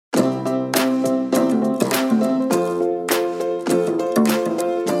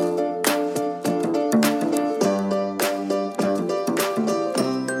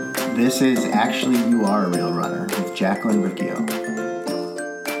This is Actually You Are a Real Runner with Jacqueline Riccio.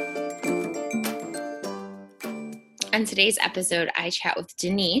 On today's episode, I chat with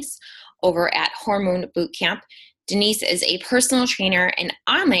Denise over at Hormone Bootcamp. Denise is a personal trainer and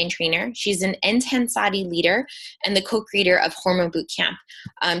online trainer. She's an Intensati leader and the co-creator of Hormone Bootcamp.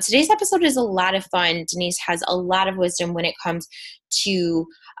 Today's episode is a lot of fun. Denise has a lot of wisdom when it comes to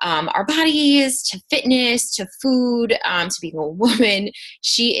our bodies, to fitness, to food, to being a woman.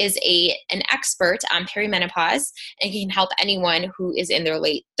 She is an expert on perimenopause and can help anyone who is in their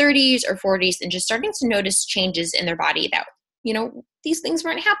late 30s or 40s and just starting to notice changes in their body that, these things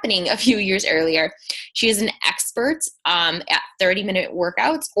weren't happening a few years earlier. She is an expert at 30-minute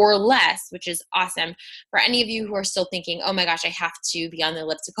workouts or less, which is awesome for any of you who are still thinking, oh my gosh, I have to be on the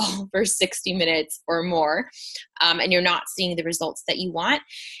elliptical for 60 minutes or more, and you're not seeing the results that you want.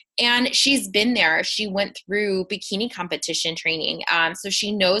 And she's been there. She went through bikini competition training, so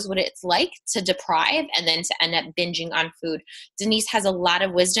she knows what it's like to deprive and then to end up binging on food. Denise has a lot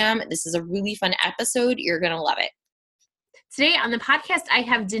of wisdom. This is a really fun episode. You're going to love it. Today on the podcast, I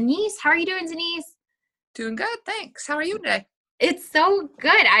have Denise. How are you doing, Denise? Doing good, thanks. How are you today? It's so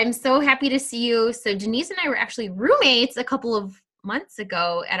good. I'm so happy to see you. So Denise and I were actually roommates a couple of months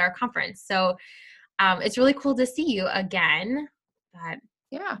ago at our conference. So it's really cool to see you again. But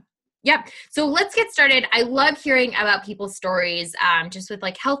yeah. Yep. So let's get started. I love hearing about people's stories, just with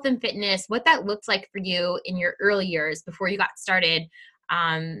like health and fitness, what that looked like for you in your early years before you got started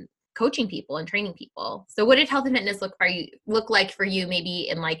coaching people and training people. So what did health and fitness look like for you maybe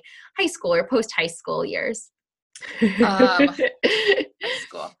in like high school or post-high school years? High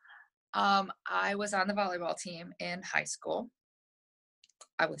school. I was on the volleyball team in high school.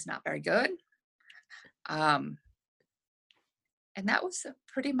 I was not very good. And that was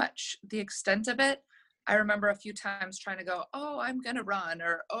pretty much the extent of it. I remember a few times trying to go, oh, I'm going to run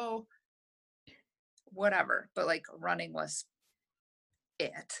or, oh, whatever. But like running was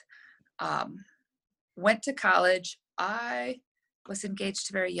it. Went to college. I was engaged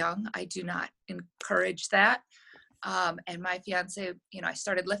very young. I do not encourage that. And my fiance, I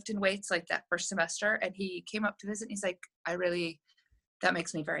started lifting weights like that first semester, and he came up to visit and he's like, that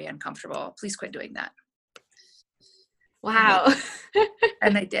makes me very uncomfortable. Please quit doing that. Wow.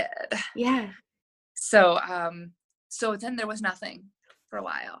 And I did. Yeah. So then there was nothing for a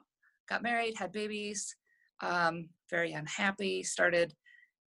while. Got married, had babies, very unhappy, started,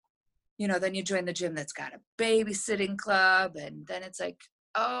 then you join the gym that's got a babysitting club. And then it's like,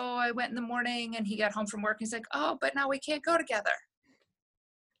 oh, I went in the morning and he got home from work. And he's like, oh, but now we can't go together.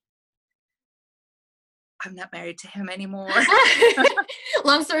 I'm not married to him anymore.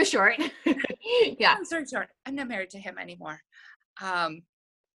 Long story short. Yeah. Long story short, I'm not married to him anymore.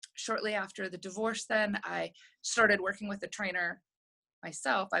 Shortly after the divorce, then I started working with a trainer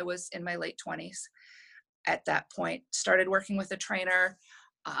myself. I was in my late 20s at that point, started working with a trainer,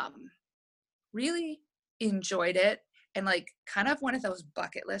 really enjoyed it. And like kind of one of those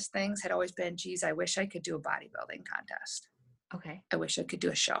bucket list things had always been, geez, I wish I could do a bodybuilding contest. Okay. I wish I could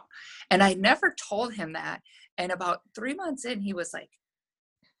do a show. And I never told him that. And about 3 months in, he was like,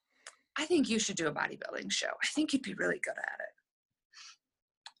 I think you should do a bodybuilding show. I think you'd be really good at it.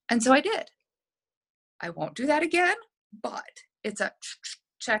 And so I did. I won't do that again, but it's a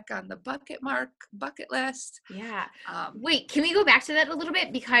check on the bucket list. Yeah. Wait, can we go back to that a little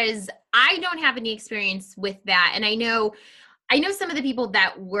bit? Because I don't have any experience with that. And I know some of the people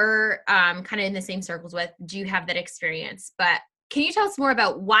that we're kind of in the same circles with do have that experience, but can you tell us more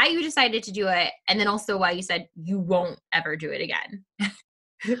about why you decided to do it? And then also why you said you won't ever do it again.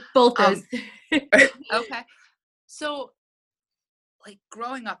 Both those. Okay. So like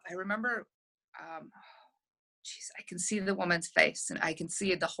growing up, I remember, I can see the woman's face and I can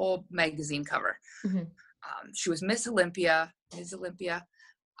see the whole magazine cover. Mm-hmm. She was Miss Olympia. I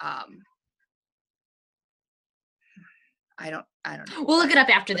don't know. We'll look it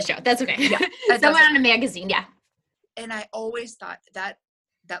up after the show. That's okay. Yeah, someone on a magazine. Yeah. And I always thought that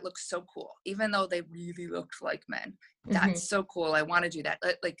looks so cool, even though they really looked like men. That's mm-hmm. so cool. I want to do that.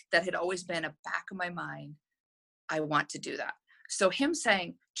 Like that had always been a back of my mind. I want to do that. So him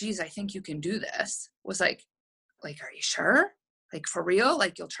saying, geez, I think you can do this was like, are you sure? Like for real?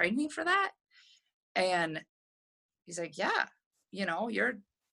 Like you'll train me for that? And he's like, yeah,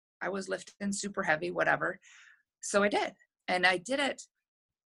 I was lifting super heavy, whatever. So I did. And I did it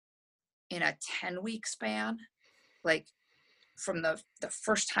in a 10-week span, like from the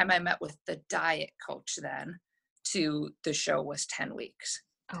first time I met with the diet coach then to the show was 10 weeks.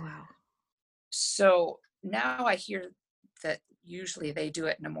 Oh, wow. So now I hear that usually they do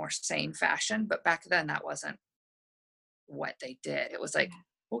it in a more sane fashion, but back then that wasn't what they did. It was like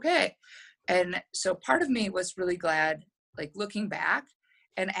okay. And so part of me was really glad, like looking back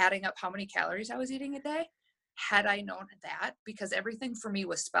and adding up how many calories I was eating a day, had I known that, because everything for me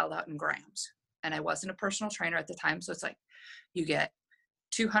was spelled out in grams. And I wasn't a personal trainer at the time. So it's like, you get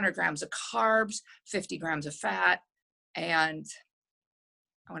 200 grams of carbs, 50 grams of fat, and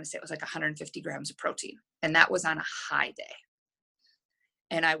I want to say it was like 150 grams of protein. And that was on a high day.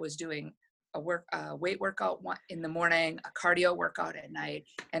 And I was doing a weight workout in the morning, a cardio workout at night,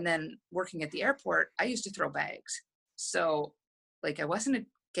 and then working at the airport, I used to throw bags. So like I wasn't a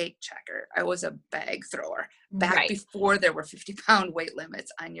gate checker, I was a bag thrower back before there were 50-pound weight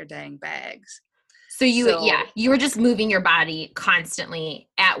limits on your dang bags. So you were just moving your body constantly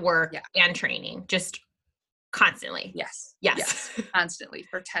at work and training, just constantly. Yes, constantly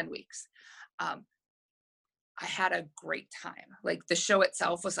for 10 weeks. I had a great time. Like the show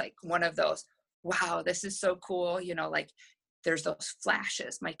itself was like one of those, wow, this is so cool. You know, like there's those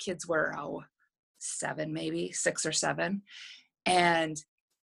flashes. My kids were 7, maybe 6 or 7. And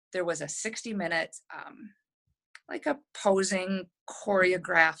there was a 60-minute, like a posing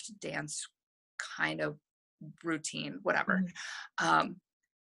choreographed dance kind of routine, whatever. Mm-hmm.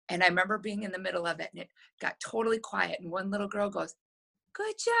 And I remember being in the middle of it and it got totally quiet. And one little girl goes,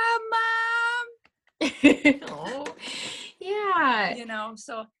 "Good job, Mom." Oh, yeah. You know,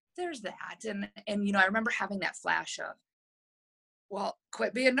 so there's that. And, you know, I remember having that flash of, well,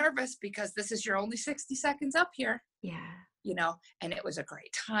 quit being nervous because this is your only 60 seconds up here. Yeah. You know, and it was a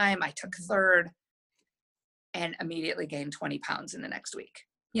great time. I took third and immediately gained 20 pounds in the next week.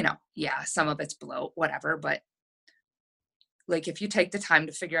 You know, yeah, some of it's bloat, whatever. But like, if you take the time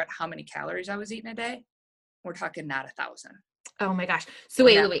to figure out how many calories I was eating a day, we're talking not 1,000. Oh my gosh. So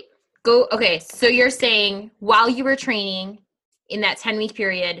wait. Go. Okay. So you're saying while you were training in that 10-week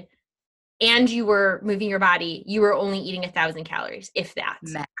period and you were moving your body, you were only eating 1,000 calories, if that.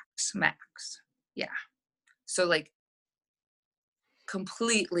 Max. Yeah. So like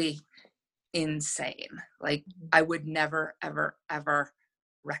completely insane. Like I would never, ever, ever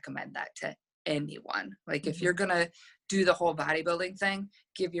recommend that to anyone. Like if you're going to do the whole bodybuilding thing,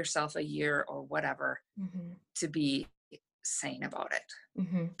 give yourself a year or whatever to be sane about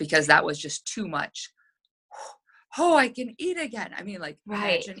it, because that was just too much. Oh, I can eat again. I mean, like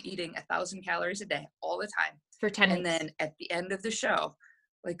imagine eating 1,000 calories a day all the time for 10 weeks. And then at the end of the show,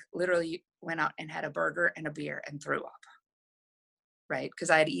 like literally went out and had a burger and a beer and threw up. Right. Because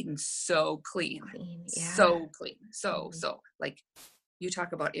I had eaten so clean. So clean. So like you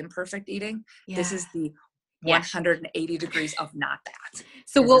talk about imperfect eating. This is the 180 degrees of not that.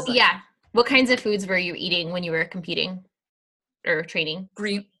 So what kinds of foods were you eating when you were competing or training?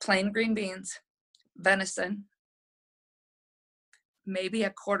 Plain green beans, venison, maybe a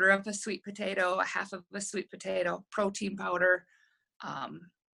quarter of a sweet potato, a half of a sweet potato, protein powder.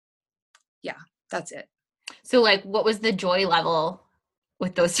 Yeah, that's it. So like, what was the joy level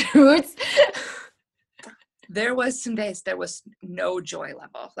with those foods? There was some days there was no joy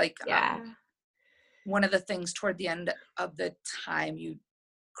level. Like one of the things toward the end of the time,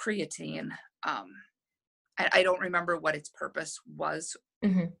 creatine, I don't remember what its purpose was,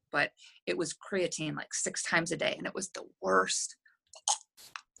 but it was creatine like 6 times a day. And it was the worst.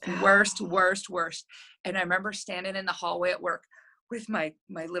 And I remember standing in the hallway at work with my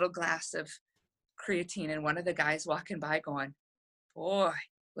little glass of creatine and one of the guys walking by going, "Boy,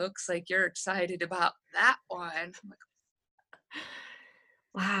 looks like you're excited about that one." I'm like,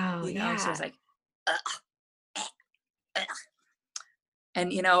 wow. You know, so I was like, ugh.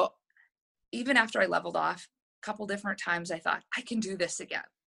 And, you know, even after I leveled off a couple different times, I thought, I can do this again.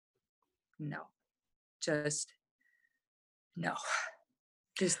 No.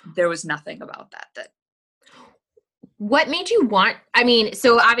 There was nothing about that. What made you want, I mean,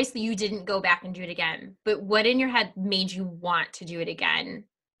 so obviously you didn't go back and do it again, but what in your head made you want to do it again?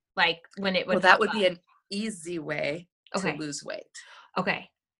 Like when it would. Well, that would be an easy way to lose weight. Okay.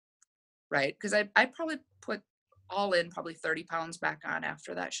 Right. Because I probably put all in probably 30 pounds back on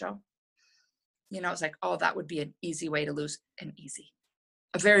after that show. You know, it's like, oh, that would be an easy way to lose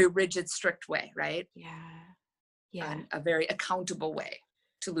a very rigid, strict way. Right. Yeah. And a very accountable way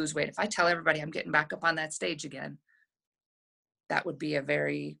to lose weight. If I tell everybody I'm getting back up on that stage again, that would be a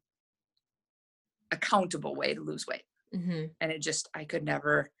very accountable way to lose weight. And I could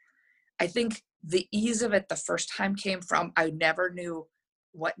never, I think the ease of it the first time came from, I never knew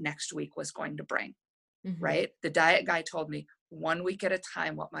what next week was going to bring, right? The diet guy told me 1 week at a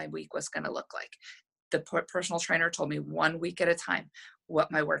time what my week was going to look like. The personal trainer told me 1 week at a time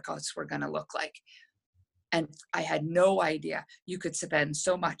what my workouts were going to look like. And I had no idea you could spend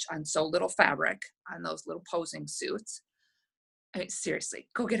so much on so little fabric, on those little posing suits, I mean, seriously,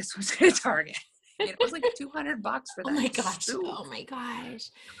 go get a swimsuit at Target. I mean, it was like $200 for that. Oh my gosh. suit. Oh my gosh.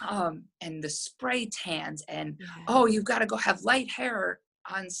 And the spray tans and, Yeah. you've got to go have light hair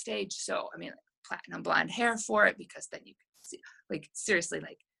on stage. So, I mean, like, platinum blonde hair for it, because then you can see, like, seriously,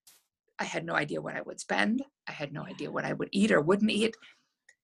 like, I had no idea what I would spend. I had no idea what I would eat or wouldn't eat.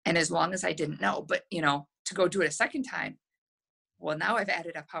 And as long as I didn't know, but, to go do it a second time, well, now I've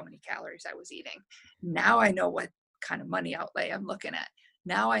added up how many calories I was eating. Now I know what kind of money outlay I'm looking at.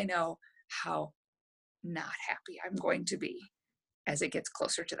 Now I know how not happy I'm going to be as it gets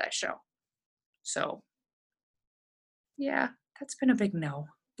closer to that show. So, yeah, that's been a big no.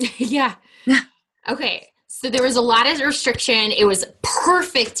 Yeah. Okay. So there was a lot of restriction. It was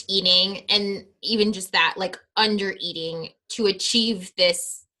perfect eating, and even just that, like, under eating to achieve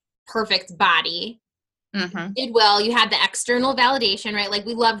this perfect body. Mm-hmm. Did well. You had the external validation, right? Like,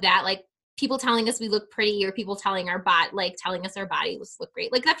 we love that. Like, people telling us we look pretty, or people telling our telling us our body look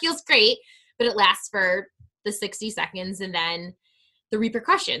great. Like, that feels great, but it lasts for the 60 seconds and then the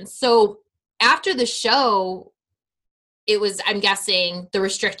repercussions. So after the show, it was, I'm guessing, the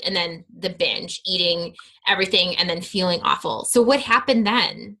restrict and then the binge, eating everything and then feeling awful. So what happened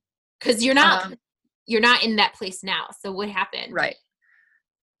then? Because you're not in that place now. So what happened? Right.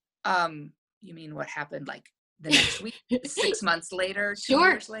 You mean what happened like the next week, 6 months later, 2 Sure.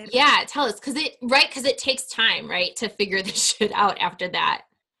 years later? Yeah, tell us. Because it takes time, right, to figure this shit out after that.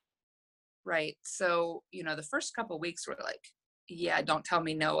 Right. So, the first couple of weeks were like, yeah, don't tell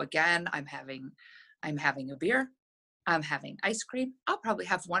me no again. I'm having a beer. I'm having ice cream. I'll probably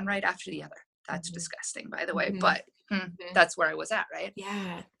have one right after the other. That's Mm-hmm. disgusting, by the way, Mm-hmm. but that's where I was at, right?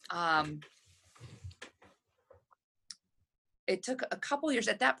 Yeah. It took a couple years.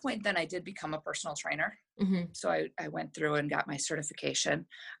 At that point, then I did become a personal trainer. Mm-hmm. So I went through and got my certification.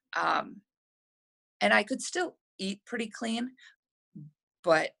 And I could still eat pretty clean,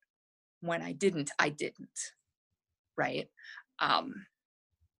 but when I didn't, right? And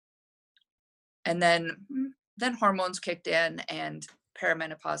then hormones kicked in, and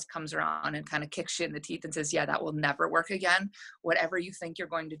perimenopause comes around and kind of kicks you in the teeth and says, yeah, that will never work again. Whatever you think you're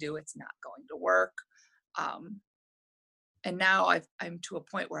going to do, it's not going to work. And now I'm to a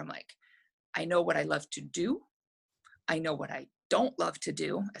point where I'm like, I know what I love to do. I know what I don't love to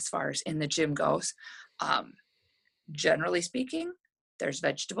do as far as in the gym goes. Generally speaking, there's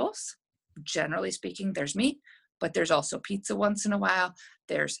vegetables. Generally speaking, there's meat, but there's also pizza once in a while.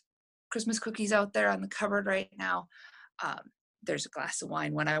 There's Christmas cookies out there on the cupboard right now. There's a glass of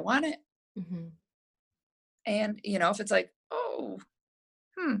wine when I want it. Mm-hmm. And, if it's like,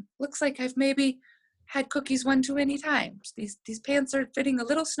 looks like I've maybe had cookies one too many times. These pants are fitting a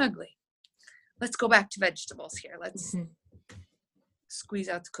little snugly. Let's go back to vegetables here. Let's squeeze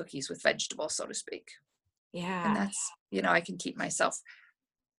out the cookies with vegetables, so to speak. Yeah. And that's, I can keep myself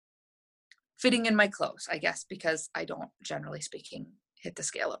fitting in my clothes, I guess, because I don't, generally speaking, hit the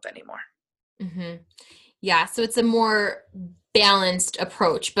scale up anymore. Mm-hmm. Yeah. So it's a more balanced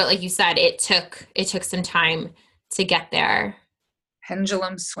approach, but like you said, it took some time to get there.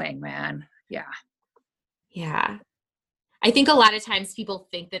 Pendulum swing, man. Yeah. Yeah. I think a lot of times people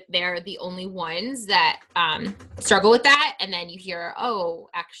think that they're the only ones that struggle with that. And then you hear, oh,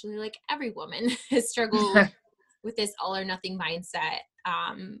 actually, like, every woman has struggled with this all or nothing mindset.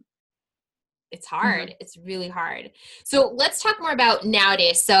 It's hard. Mm-hmm. It's really hard. So let's talk more about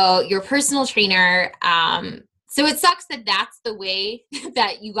nowadays. So you're a personal trainer. So it sucks that that's the way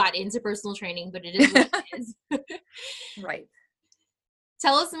that you got into personal training, but it is what it is. Right.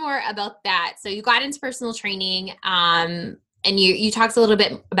 Tell us more about that. So you got into personal training, and you talked a little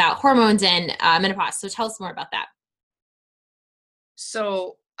bit about hormones and menopause. So tell us more about that.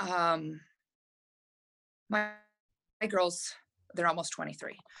 So my girls, they're almost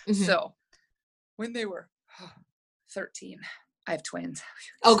 23. Mm-hmm. So when they were 13, I have twins.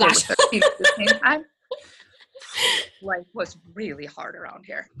 Oh gosh. 13 at the same time. Life was really hard around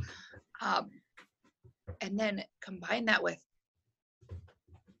here. And then combine that with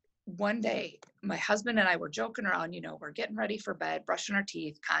one day, my husband and I were joking around, we're getting ready for bed, brushing our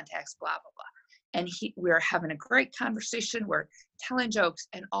teeth, contacts, blah, blah, blah. And we were having a great conversation. We're telling jokes.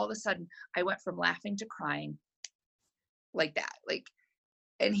 And all of a sudden I went from laughing to crying like that.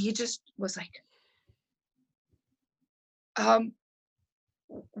 And he just was like,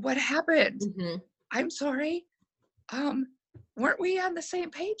 what happened? Mm-hmm. I'm sorry. Weren't we on the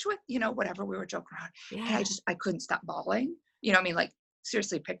same page with, whatever we were joking around? Yeah. And I couldn't stop bawling.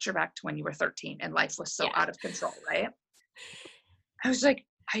 Seriously, picture back to when you were 13 and life was so out of control, right? I was like,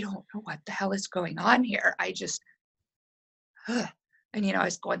 I don't know what the hell is going on here. I just, and I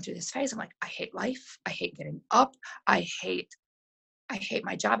was going through this phase. I'm like, I hate life. I hate getting up. I hate I hate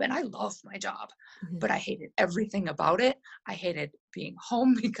my job, and I love my job, Mhm. but I hated everything about it. I hated being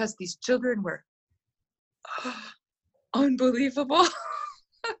home because these children were unbelievable.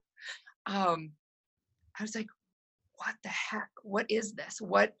 I was like, what the heck? What is this?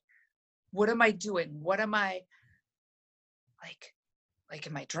 What am I doing? What am I like,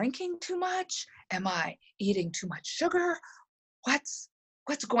 am I drinking too much? Am I eating too much sugar? What's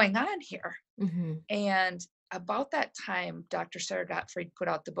going on here? Mhm. And about that time, Dr. Sarah Gottfried put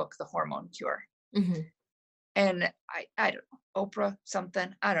out the book, The Hormone Cure. Mhm. And I don't know, Oprah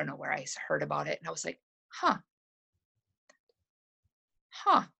something, I don't know where I heard about it. And I was like, huh,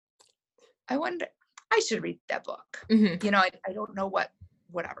 I wonder, I should read that book. Mhm. I don't know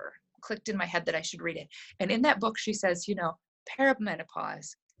whatever clicked in my head that I should read it. And in that book, she says,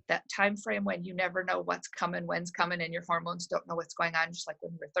 perimenopause, that time frame when you never know what's coming, when's coming, and your hormones don't know what's going on, just like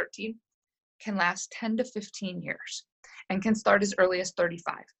when you were 13, can last 10 to 15 years and can start as early as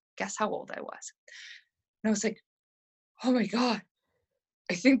 35. Guess how old I was? And I was like, oh my God,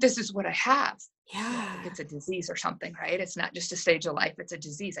 I think this is what I have. Well, Yeah. it's a disease or something, right? It's not just a stage of life, it's a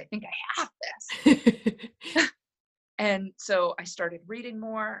disease. I think I have this. And so I started reading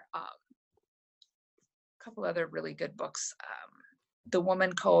more. A couple other really good books. The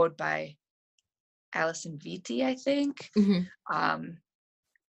Woman Code by Alison Vitti, I think, Mhm.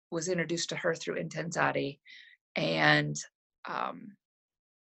 was introduced to her through Intensati. And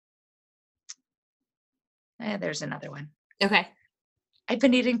there's another one. Okay. I've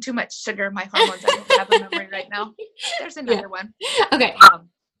been eating too much sugar. My hormones, I don't have a memory right now. There's another one. Okay.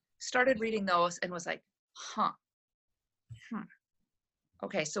 Started reading those and was like,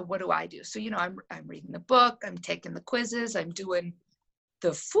 okay, so what do I do? So, I'm reading the book, I'm taking the quizzes, I'm doing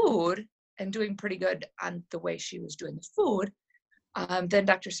the food and doing pretty good on the way she was doing the food. Then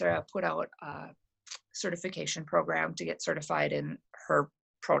Dr. Sarah put out a certification program to get certified in her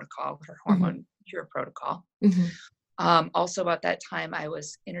protocol, her hormone cure protocol. Also about that time, I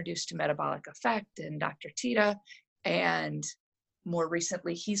was introduced to Metabolic Effect and Dr. Tita. And more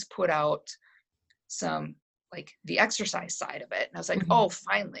recently, he's put out some, like, the exercise side of it. And I was like, oh,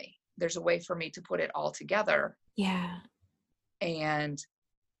 finally, there's a way for me to put it all together. Yeah. And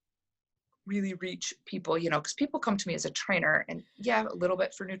really reach people, because people come to me as a trainer and a little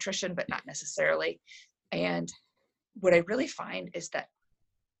bit for nutrition, but not necessarily. And what I really find is that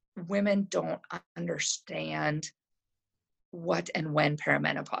women don't understand what and when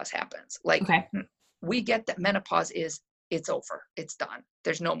perimenopause happens. Like, we get that menopause it's over, it's done,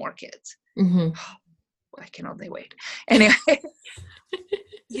 there's no more kids. I can only wait. Anyway,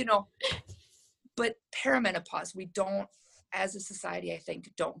 but perimenopause, we don't, as a society, I think,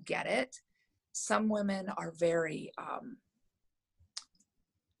 don't get it. Some women are very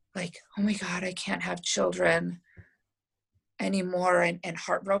like, oh my God, I can't have children anymore, and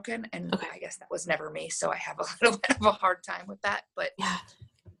heartbroken. And I guess that was never me, so I have a little bit of a hard time with that. But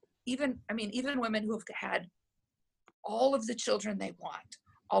even women who have had all of the children they want,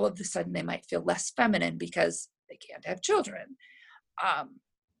 all of a sudden they might feel less feminine because they can't have children.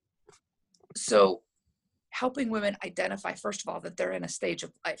 So helping women identify, first of all, that they're in a stage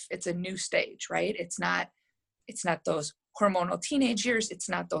of life. It's a new stage, right? It's not those hormonal teenage years. It's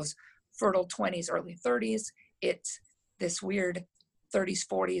not those fertile 20s, early 30s. It's this weird 30s,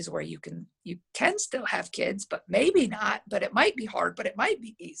 40s where you can still have kids, but maybe not, but it might be hard, but it might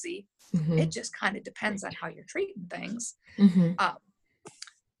be easy. It just kind of depends on how you're treating things.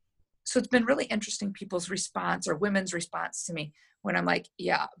 So it's been really interesting, people's response, or women's response to me, when I'm like,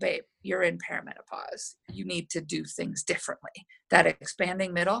 yeah, babe, you're in perimenopause. You need to do things differently. That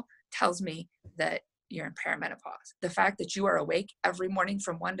expanding middle tells me that you're in perimenopause. The fact that you are awake every morning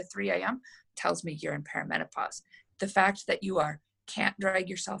from 1 to 3 a.m. tells me you're in perimenopause. The fact that you can't drag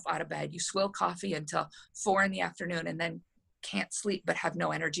yourself out of bed, you swill coffee until 4 in the afternoon and then can't sleep but have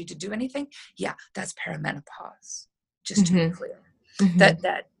no energy to do anything, that's perimenopause. Just to be clear.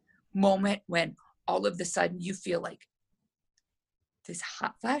 That moment when all of a sudden you feel like this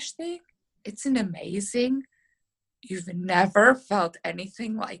hot flash thing, it's an amazing, you've never felt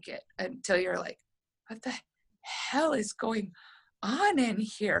anything like it until you're like, what the hell is going on in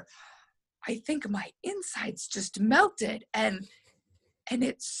here? I think my insides just melted, and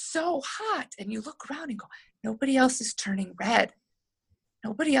it's so hot. And you look around and go, nobody else is turning red.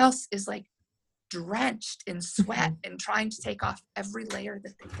 Nobody else is like drenched in sweat and trying to take off every layer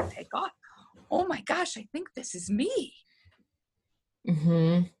that they can take off. Oh my gosh, I think this is me.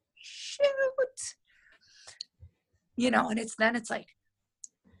 Shoot. And it's like,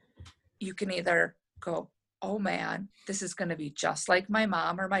 you can either go, oh man, this is going to be just like my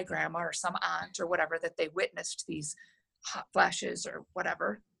mom or my grandma or some aunt or whatever, that they witnessed these hot flashes or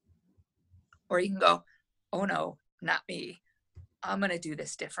whatever. Or you can go, oh no, not me. I'm going to do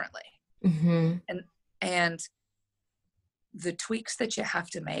this differently. Mm-hmm. And the tweaks that you have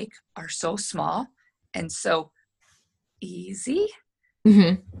to make are so small and so easy.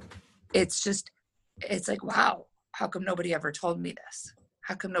 Mm-hmm. It's like, wow, how come nobody ever told me this?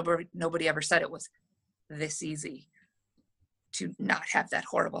 How come nobody ever said it was this easy to not have that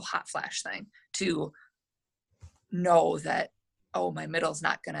horrible hot flash thing, to know that, oh, my middle's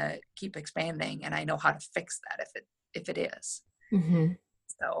not going to keep expanding and I know how to fix that if it is. Mm-hmm.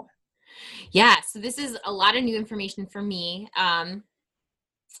 So yeah, so this is a lot of new information for me.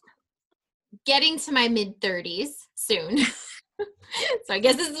 Getting to my mid-30s soon. So I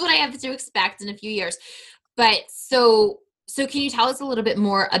guess this is what I have to expect in a few years. But so can you tell us a little bit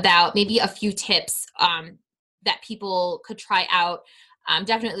more about maybe a few tips that people could try out?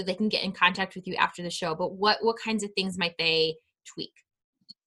 Definitely they can get in contact with you after the show, but what kinds of things might they tweak?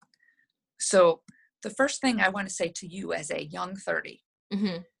 So the first thing I want to say to you as a young 30,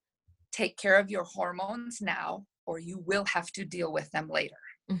 mm-hmm. take care of your hormones now, or you will have to deal with them later.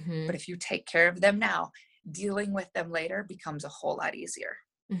 Mm-hmm. But if you take care of them now, dealing with them later becomes a whole lot easier.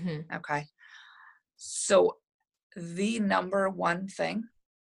 Mm-hmm. Okay. So the number one thing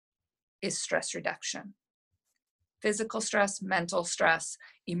is stress reduction. Physical stress, mental stress,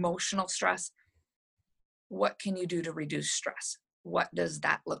 emotional stress. What can you do to reduce stress? What does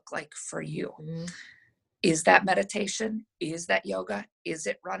that look like for you? Mm-hmm. Is that meditation? Is that yoga? Is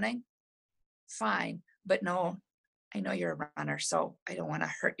it running? Fine. But no, I know you're a runner, so I don't want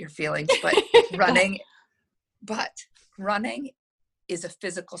to hurt your feelings, but running is a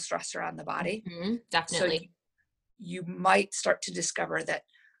physical stressor on the body. Mm-hmm. Definitely. So you might start to discover that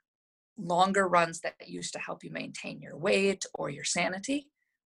longer runs that used to help you maintain your weight or your sanity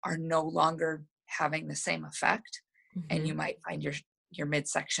are no longer having the same effect. Mm-hmm. And you might find your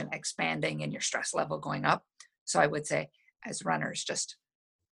midsection expanding and your stress level going up. So I would say as runners, just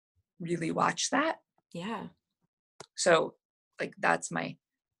really watch that. Yeah. So like, that's my,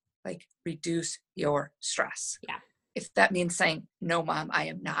 like, reduce your stress. Yeah. If that means saying, no, Mom, I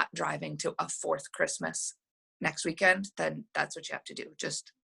am not driving to a fourth Christmas next weekend, then that's what you have to do.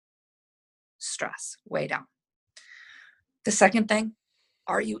 Just stress way down. The second thing,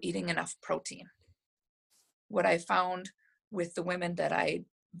 are you eating enough protein? What I found with the women that I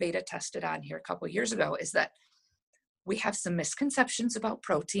beta tested on here a couple of years ago is that we have some misconceptions about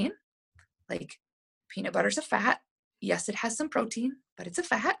protein. Like, peanut butter's a fat. Yes, it has some protein, but it's a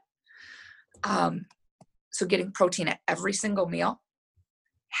fat. So getting protein at every single meal,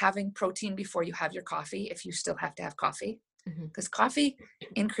 having protein before you have your coffee, if you still have to have coffee, because coffee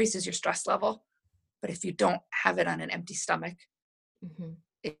increases your stress level. But if you don't have it on an empty stomach,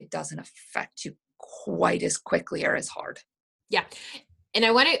 it doesn't affect you quite as quickly or as hard. Yeah. And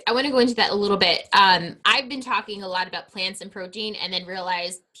I want to go into that a little bit. I've been talking a lot about plants and protein, and then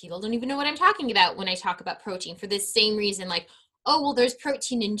realized people don't even know what I'm talking about when I talk about protein, for this same reason. Like, oh, well, there's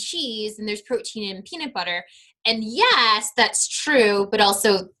protein in cheese and there's protein in peanut butter. And yes, that's true. But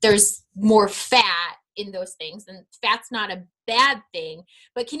also there's more fat in those things, and fat's not a bad thing.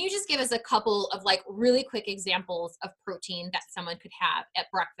 But can you just give us a couple of like really quick examples of protein that someone could have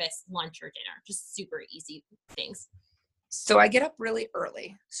at breakfast, lunch, or dinner? Just super easy things. So I get up really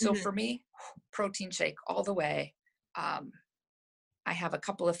early. So for me, protein shake all the way. I have a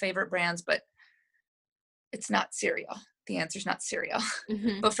couple of favorite brands, but it's not cereal. The answer is not cereal.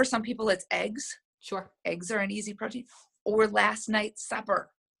 But for some people, it's eggs. Sure. Eggs are an easy protein. Or last night's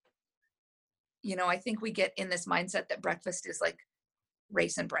supper. You know, I think we get in this mindset that breakfast is like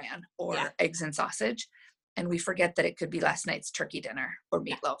Raisin Bran or eggs and sausage. And we forget that it could be last night's turkey dinner or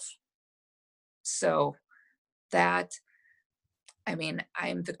meatloaf. So that, I mean,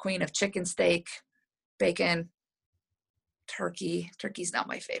 I'm the queen of chicken, steak, bacon, turkey. Turkey's not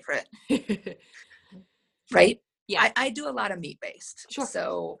my favorite. Right? Yeah. I do a lot of meat-based. Sure.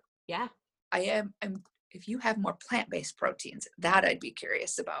 So yeah, I'm if you have more plant-based proteins, that I'd be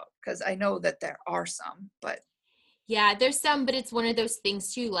curious about, because I know that there are some, but yeah, there's some, but it's one of those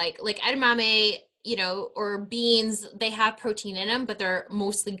things too, like edamame, you know, or beans, they have protein in them, but they're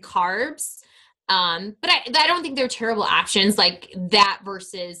mostly carbs. But I don't think they're terrible options like that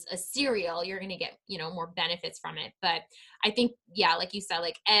versus a cereal. You're going to get, you know, more benefits from it. But I think, yeah, like you said,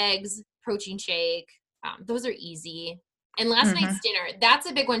 like eggs, protein shake, those are easy. And last night's dinner, that's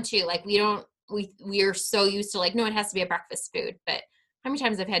a big one too. Like we are so used to like, no, it has to be a breakfast food. But how many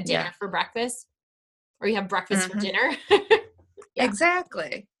times I've had dinner for breakfast, or you have breakfast for dinner?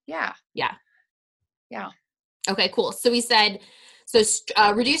 Exactly. Yeah. Okay, cool. So we said,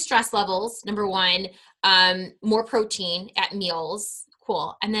 So reduce stress levels, number one, more protein at meals.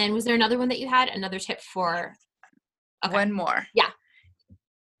 Cool. And then was there another one that you had? Another tip for? Okay. One more. Yeah.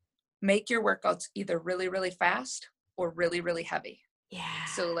 Make your workouts either really, really fast or really, really heavy. Yeah.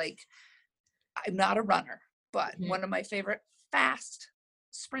 So like, I'm not a runner, but one of my favorite fast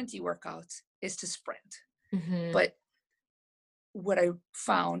sprinty workouts is to sprint. But what I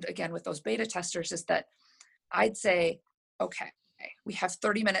found, again, with those beta testers is that I'd say, okay, we have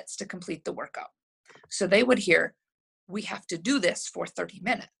 30 minutes to complete the workout. So they would hear, we have to do this for 30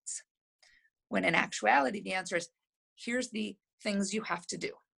 minutes. When in actuality, the answer is, here's the things you have to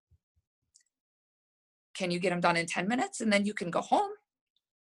do. Can you get them done in 10 minutes and then you can go home?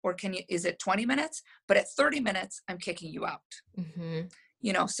 Or is it 20 minutes? But at 30 minutes, I'm kicking you out.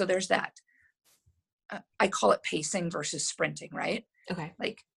 So there's that. I call it pacing versus sprinting, right? Okay.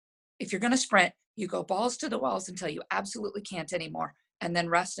 Like if you're going to sprint, you go balls to the walls until you absolutely can't anymore, and then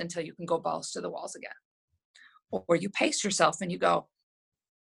rest until you can go balls to the walls again. Or you pace yourself and you go,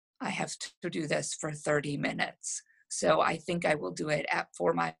 I have to do this for 30 minutes. So I think I will do it at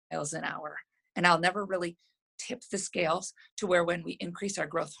 4 miles an hour. And I'll never really tip the scales to where when we increase our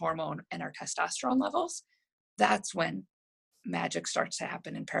growth hormone and our testosterone levels, that's when magic starts to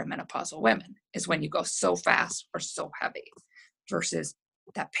happen in perimenopausal women, is when you go so fast or so heavy versus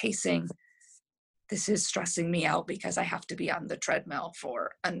that pacing. This is stressing me out because I have to be on the treadmill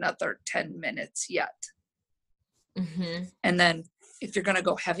for another 10 minutes yet. And then if you're going to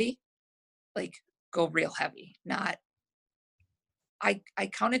go heavy, like go real heavy, not, I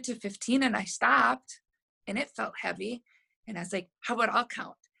counted to 15 and I stopped and it felt heavy. And I was like, how about I'll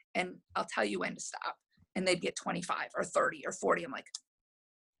count and I'll tell you when to stop. And they'd get 25 or 30 or 40. I'm like,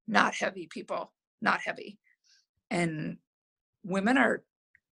 not heavy, people, not heavy. And women are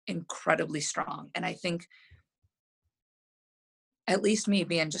incredibly strong. And I think, at least me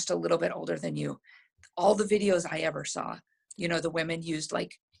being just a little bit older than you, all the videos I ever saw, the women used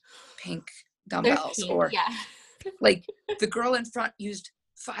like pink dumbbells or like the girl in front used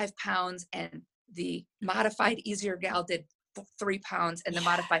 5 pounds and the modified easier gal did 3 pounds and the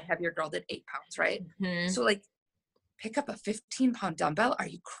modified heavier girl did 8 pounds, right? So like, pick up a 15-pound dumbbell. Are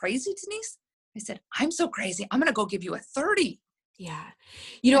you crazy, Denise? I said, I'm so crazy. I'm going to go give you a 30. Yeah.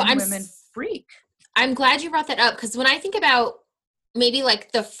 Women freak. I'm glad you brought that up, because when I think about maybe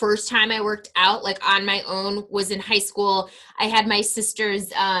like the first time I worked out like on my own was in high school. I had my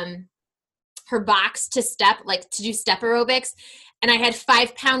sister's her box to do step aerobics, and I had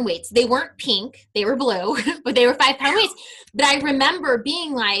 5-pound weights. They weren't pink, they were blue, but they were 5-pound weights. But I remember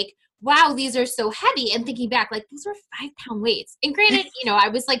being like, wow, these are so heavy, and thinking back, like, those were 5-pound weights. And granted, I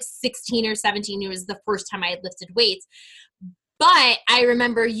was like 16 or 17. It was the first time I had lifted weights. But I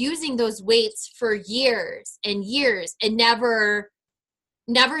remember using those weights for years and years and never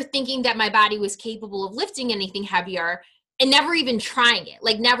thinking that my body was capable of lifting anything heavier, and never even trying it.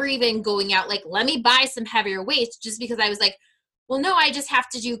 Like, never even going out, like, let me buy some heavier weights, just because I was like, well, no, I just have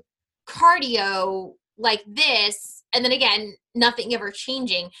to do cardio like this. And then again, nothing ever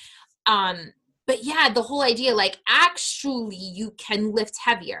changing. But yeah, the whole idea, like, actually you can lift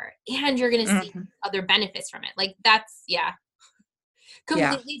heavier and you're going to see other benefits from it. Like, that's,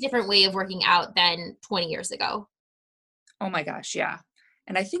 completely different way of working out than 20 years ago. Oh my gosh. Yeah.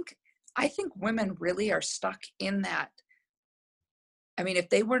 And I think women really are stuck in that. I mean, if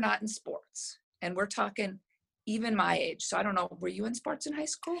they were not in sports, and we're talking even my age. So I don't know, were you in sports in high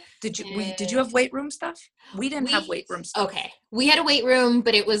school? Did you have weight room stuff? We didn't have weight room stuff. Okay. We had a weight room,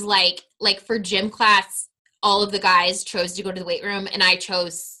 but it was like for gym class, all of the guys chose to go to the weight room, and I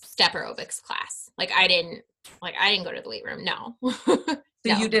chose step aerobics class. Like, I didn't go to the weight room. No. So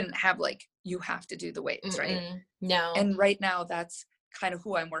no. You didn't have like, you have to do the weights, right? No. And right now that's kind of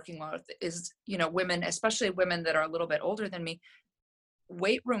who I'm working with is, women, especially women that are a little bit older than me.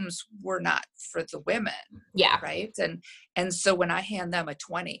 Weight rooms were not for the women. Yeah. Right. And so when I hand them a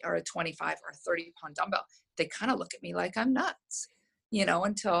 20 or a 25 or a 30-pound dumbbell, they kind of look at me like I'm nuts,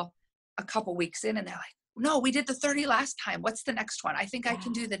 until a couple weeks in, and they're like, no, we did the 30 last time. What's the next one? I think I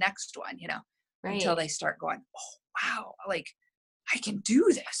can do the next one, right. Until they start going, oh, wow, like I can do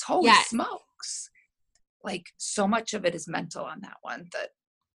this. Holy smokes. Like, so much of it is mental on that one but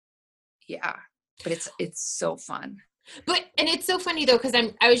it's so fun. And it's so funny though, because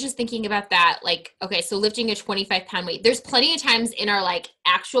I was just thinking about that. Like, okay, so lifting a 25-pound weight, there's plenty of times in our like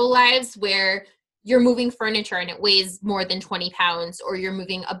actual lives where you're moving furniture and it weighs more than 20 pounds, or you're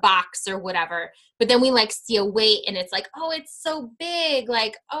moving a box or whatever. But then we like see a weight and it's like, oh, it's so big.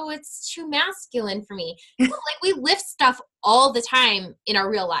 Like, oh, it's too masculine for me. But, like, we lift stuff all the time in our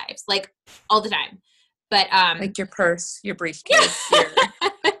real lives, like all the time. But like your purse, your briefcase, your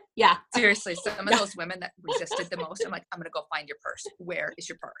yeah. Seriously, some of those women that resisted the most, I'm like, I'm gonna go find your purse. Where is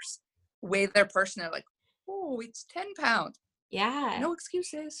your purse? Weigh their purse and they're like, oh, it's 10 pounds. Yeah. No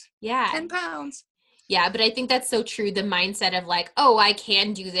excuses. Yeah. 10 pounds. Yeah, but I think that's so true. The mindset of like, oh, I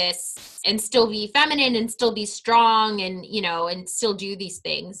can do this and still be feminine and still be strong and, you know, and still do these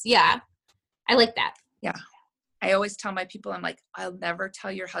things. Yeah. I like that. Yeah. I always tell my people, I'm like, I'll never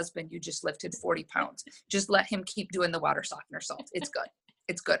tell your husband you just lifted 40 pounds. Just let him keep doing the water softener salt. It's good.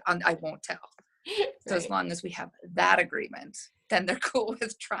 It's good. I won't tell. So Right. as long as we have that agreement, then they're cool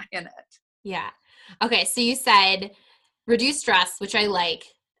with trying it. Yeah. Okay. So you said reduce stress, which I like.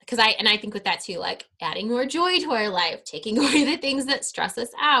 Because I think with that too, like adding more joy to our life, taking away the things that stress us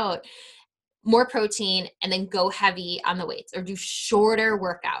out, more protein, and then go heavy on the weights or do shorter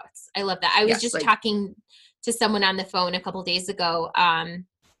workouts. I love that. I was just talking to someone on the phone a couple days ago, and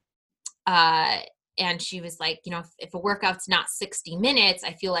she was like, you know, if a workout's not 60 minutes,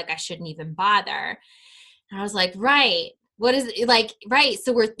 I feel like I shouldn't even bother. And I was like, right. What is it like? Right.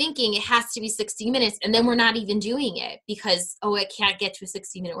 So we're thinking it has to be 60 minutes and then we're not even doing it because, oh, I can't get to a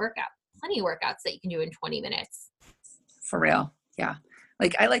 60-minute workout. Plenty of workouts that you can do in 20 minutes. For real. Yeah.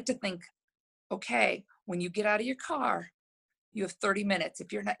 Like I like to think, okay, when you get out of your car, you have 30 minutes.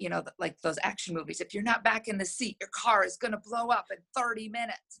 If you're not, you know, like those action movies, if you're not back in the seat, your car is going to blow up in 30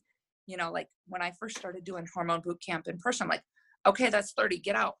 minutes. You know, like when I first started doing hormone boot camp in person, I'm like, okay, that's 30,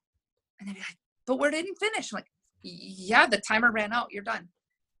 get out. And they'd be like, but we didn't finish. I'm like, yeah, the timer ran out. You're done.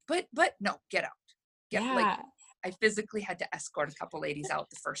 But no, get out. Yeah. Like I physically had to escort a couple ladies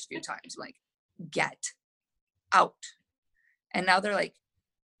out the first few times. I'm like, get out. And now they're like,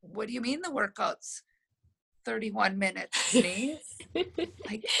 what do you mean the workout's 31 minutes, Denise?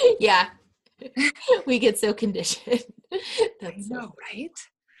 Like, yeah. We get so conditioned. I know, right?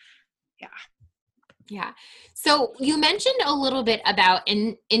 Yeah. Yeah. So you mentioned a little bit about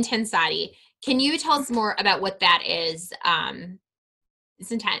Intensati. Can you tell us more about what that is?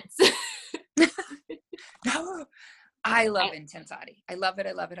 It's intense. No, I love Intensati. I love it.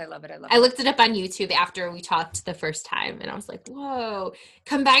 I love it. I love it. I love it. I looked it up on YouTube after we talked the first time and I was like, whoa,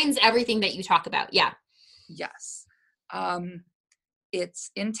 combines everything that you talk about. Yeah. Yes.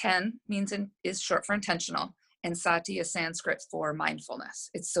 It's inten is short for intentional, and sati is Sanskrit for mindfulness.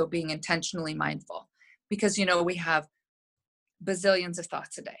 It's so being intentionally mindful because, you know, we have bazillions of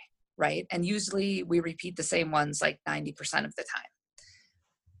thoughts a day, right? And usually we repeat the same ones like 90% of the time.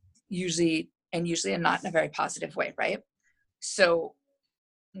 Usually and not in a very positive way, right? So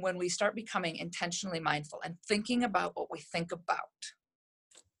when we start becoming intentionally mindful and thinking about what we think about,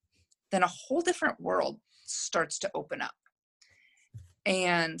 then a whole different world starts to open up.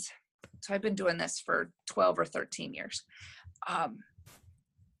 And so I've been doing this for 12 or 13 years.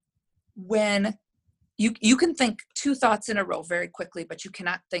 When you can think two thoughts in a row very quickly, but you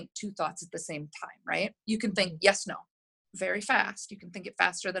cannot think two thoughts at the same time, right? You can think yes, no, very fast. You can think it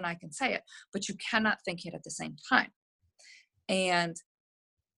faster than I can say it, but you cannot think it at the same time. And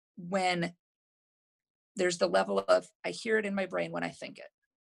when there's the level of, I hear it in my brain when I think it.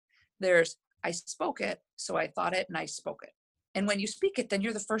 There's, I spoke it, so I thought it and I spoke it. And when you speak it, then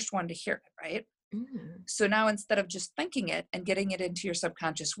you're the first one to hear it, right? Mm. So now instead of just thinking it and getting it into your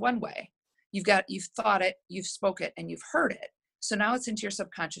subconscious one way, you've thought it, you've spoke it, and you've heard it. So now it's into your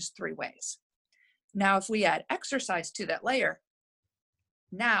subconscious three ways. Now, if we add exercise to that layer,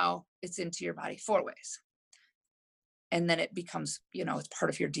 now it's into your body four ways. And then it becomes, you know, it's part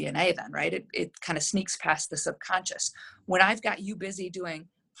of your DNA then, right? It kind of sneaks past the subconscious. When I've got you busy doing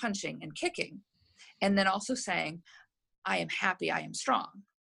punching and kicking, and then also saying, I am happy, I am strong,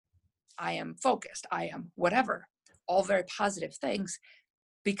 I am focused, I am whatever, all very positive things,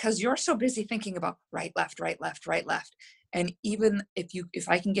 because you're so busy thinking about right, left, right, left, right, left. And even if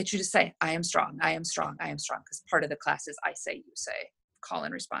I can get you to say, I am strong, I am strong, I am strong, because part of the class is I say, you say, call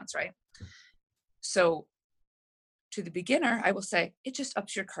and response, right? So to the beginner, I will say, it just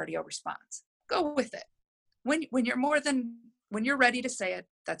ups your cardio response. Go with it. When you're ready to say it,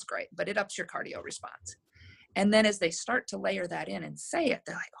 that's great, but it ups your cardio response. And then as they start to layer that in and say it,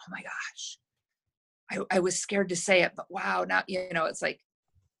 they're like, oh my gosh, I was scared to say it, but wow, now, you know, it's like,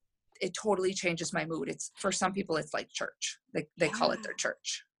 it totally changes my mood. It's, for some people, it's like church. They call it their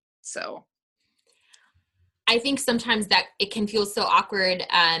church. So I think sometimes that it can feel so awkward.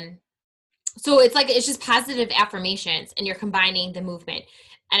 So it's like, it's just positive affirmations and you're combining the movement.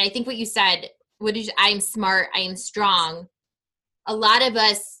 And I think what you said, I am smart, I am strong. A lot of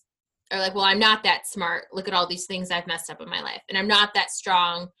us are like, well, I'm not that smart. Look at all these things I've messed up in my life. And I'm not that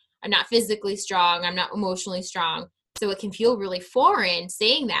strong. I'm not physically strong. I'm not emotionally strong. So it can feel really foreign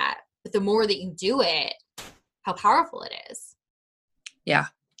saying that. but the more that you do it, how powerful it is. Yeah,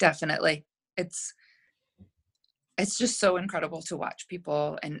 definitely. It's just so incredible to watch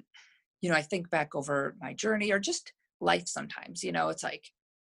people. And, I think back over my journey or just life sometimes, it's like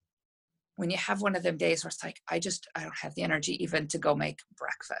when you have one of them days where it's like, I don't have the energy even to go make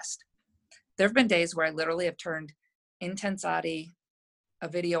breakfast. There have been days where I literally have turned Intensati, a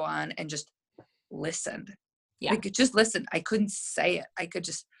video on, and just listened. Yeah. I could just listen. I couldn't say it. I could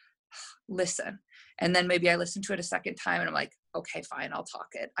just listen. And then maybe I listen to it a second time and I'm like, okay, fine, I'll talk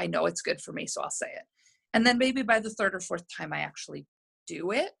it. I know it's good for me, so I'll say it. And then maybe by the third or fourth time I actually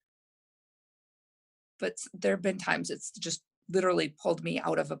do it. But there have been times it's just literally pulled me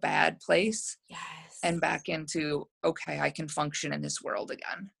out of a bad place. Yes. And back into, okay, I can function in this world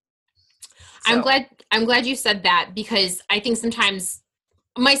again. So. I'm glad you said that, because I think sometimes,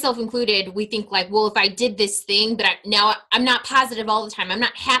 myself included, we think like, well, if I did this thing, but now I'm not positive all the time. I'm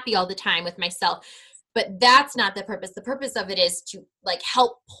not happy all the time with myself. But that's not the purpose. The purpose of it is to like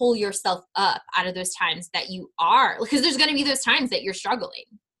help pull yourself up out of those times that you are, because there's going to be those times that you're struggling.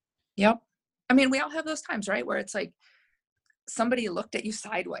 Yep. I mean, we all have those times, right? Where it's like somebody looked at you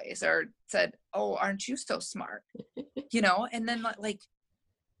sideways or said, oh, aren't you so smart? And then like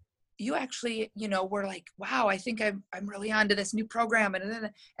you actually, were like, wow, I think I'm really onto this new program.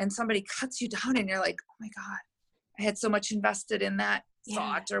 And somebody cuts you down and you're like, oh my God, I had so much invested in that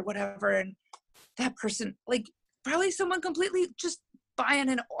thought or whatever. And that person, like probably someone completely just buying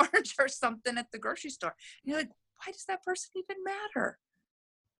an orange or something at the grocery store. And you're like, why does that person even matter?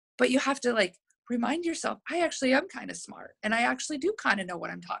 But you have to like remind yourself, I actually am kind of smart and I actually do kind of know what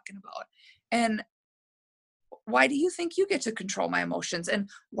I'm talking about. And why do you think you get to control my emotions? And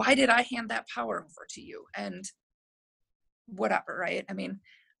why did I hand that power over to you? And whatever, right? I mean,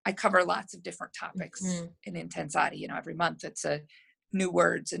 I cover lots of different topics in Intensati. Every month it's a new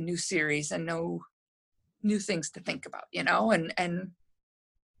words and new series and new things to think about, and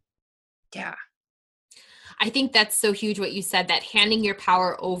yeah. I think that's so huge what you said, that handing your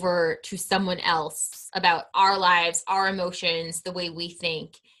power over to someone else about our lives, our emotions, the way we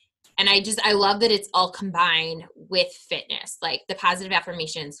think. And I love that it's all combined with fitness, like the positive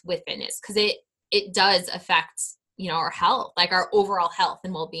affirmations with fitness, because it does affect, our health, like our overall health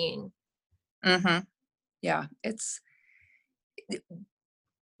and well-being. Mm-hmm. Yeah. It's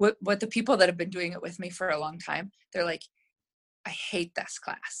what the people that have been doing it with me for a long time, they're like, I hate this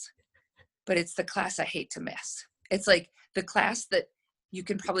class, but it's the class I hate to miss. It's like the class that you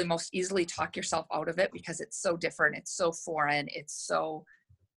can probably most easily talk yourself out of it because it's so different. It's so foreign. It's so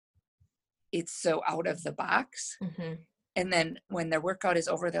out of the box. Mm-hmm. And then when their workout is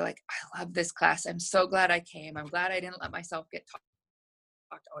over, they're like, I love this class. I'm so glad I came. I'm glad I didn't let myself get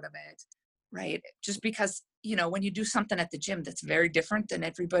talked out of it. Right. Just because, when you do something at the gym that's very different than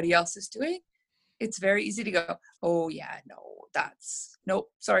everybody else is doing, it's very easy to go, oh yeah, nope.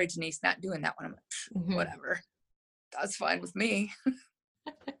 Sorry, Denise, not doing that one. I'm like, whatever. That's fine with me.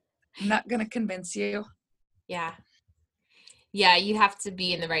 I'm not going to convince you. Yeah. Yeah. You have to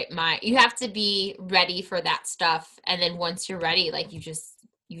be in the right mind. You have to be ready for that stuff. And then once you're ready, like you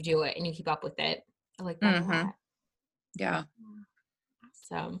do it and you keep up with it. I like that a lot. Yeah.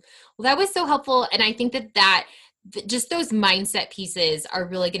 Awesome. Well, that was so helpful. And I think that just those mindset pieces are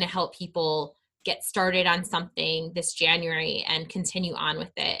really going to help people get started on something this January and continue on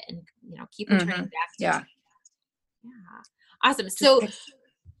with it and, keep returning back to it. Yeah. Awesome. So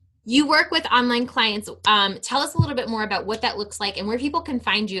you work with online clients. Tell us a little bit more about what that looks like and where people can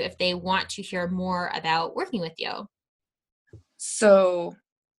find you if they want to hear more about working with you. So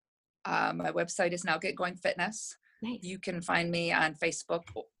my website is now Get Going Fitness. Nice. You can find me on Facebook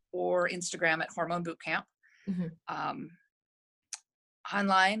or Instagram at Hormone Bootcamp.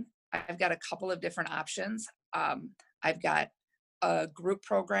 Online, I've got a couple of different options. I've got a group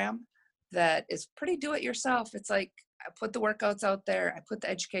program that is pretty do-it-yourself. It's like I put the workouts out there. I put the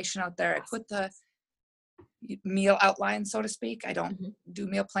education out there. I put the meal outline, so to speak. I don't do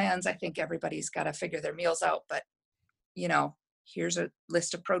meal plans. I think everybody's got to figure their meals out. But, here's a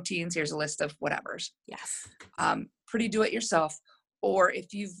list of proteins. Here's a list of whatevers. Yes. Pretty do-it-yourself. Or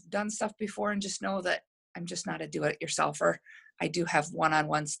if you've done stuff before and just know that I'm just not a do-it-yourselfer, I do have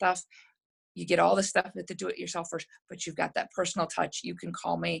one-on-one stuff. You get all the stuff at the do-it-yourselfers, but you've got that personal touch. You can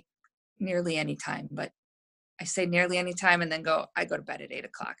call me nearly any time, but I say nearly any time and then I go to bed at 8:00.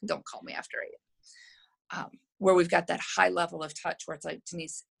 Don't call me after 8. Where we've got that high level of touch where it's like,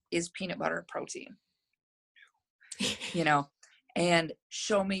 Denise, is peanut butter a protein? And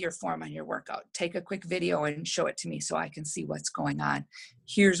show me your form on your workout. Take a quick video and show it to me so I can see what's going on.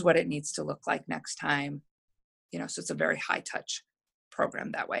 Here's what it needs to look like next time. So it's a very high touch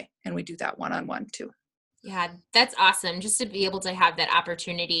program that way. And we do that one-on-one too. Yeah, that's awesome. Just to be able to have that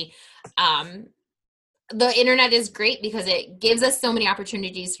opportunity. The internet is great because it gives us so many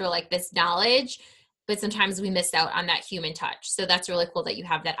opportunities for like this knowledge, but sometimes we miss out on that human touch. So that's really cool that you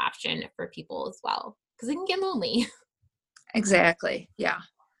have that option for people as well, because it can get lonely. Exactly. Yeah.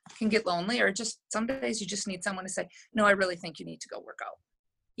 It can get lonely, or just some days you just need someone to say, no, I really think you need to go work out.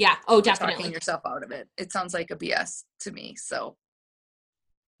 Yeah. Oh, definitely. Talking yourself out of it. It sounds like a BS to me. So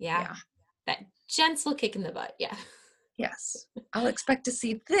yeah. That gentle kick in the butt. Yeah. Yes. I'll expect to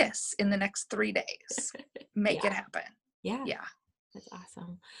see this in the next 3 days. Make it happen. Yeah. Yeah. That's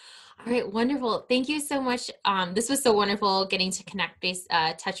awesome. All right. Wonderful. Thank you so much. This was so wonderful getting to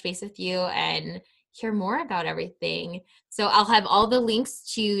touch base with you and hear more about everything. So I'll have all the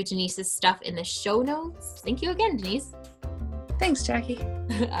links to Denise's stuff in the show notes. Thank you again, Denise. Thanks, Jackie.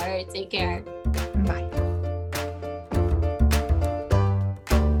 All right. Take care. Bye.